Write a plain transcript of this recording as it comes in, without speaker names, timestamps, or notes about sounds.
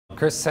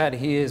Chris said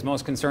he is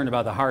most concerned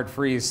about the hard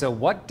freeze. So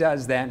what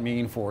does that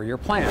mean for your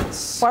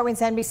plants? Fort Wayne's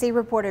NBC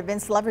reporter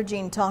Vince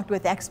Levergine talked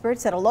with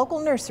experts at a local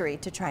nursery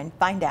to try and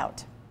find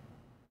out.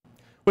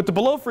 With the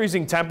below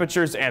freezing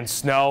temperatures and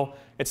snow,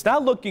 it's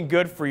not looking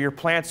good for your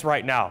plants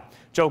right now.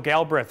 Joe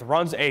Galbraith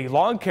runs a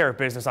lawn care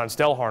business on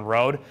Stillhorn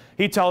Road.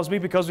 He tells me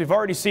because we've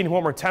already seen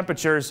warmer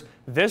temperatures,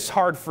 this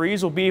hard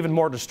freeze will be even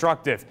more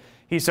destructive.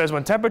 He says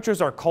when temperatures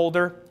are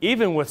colder,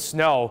 even with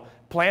snow,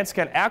 plants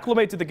can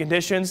acclimate to the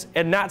conditions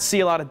and not see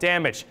a lot of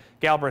damage.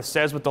 Galbraith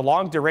says with the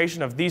long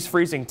duration of these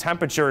freezing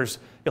temperatures,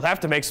 you'll have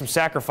to make some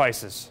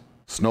sacrifices.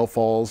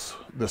 Snowfalls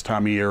this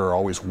time of year are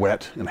always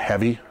wet and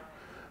heavy.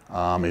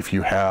 If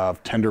you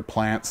have tender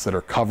plants that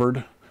are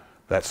covered,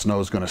 that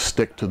snow is going to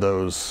stick to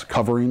those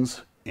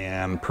coverings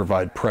and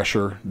provide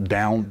pressure,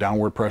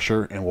 downward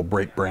pressure, and will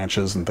break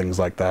branches and things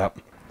like that.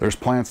 There's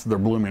plants that are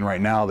blooming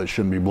right now that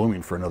shouldn't be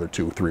blooming for another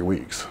 2 or 3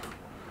 weeks.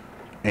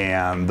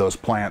 And those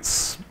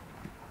plants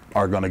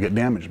are going to get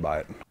damaged by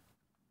it.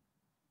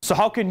 So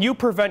how can you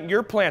prevent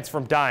your plants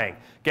from dying?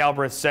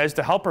 Galbraith says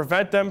to help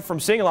prevent them from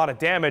seeing a lot of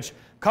damage,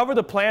 cover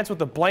the plants with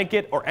a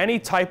blanket or any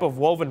type of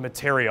woven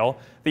material.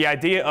 The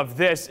idea of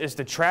this is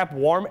to trap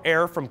warm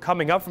air from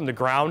coming up from the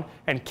ground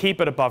and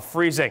keep it above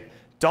freezing.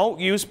 Don't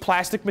use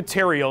plastic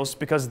materials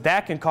because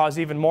that can cause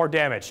even more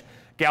damage.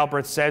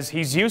 Galbraith says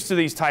he's used to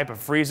these type of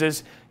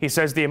freezes. He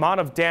says the amount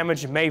of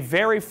damage may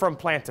vary from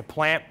plant to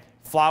plant.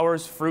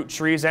 Flowers, fruit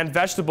trees, and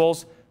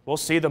vegetables will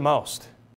see the most.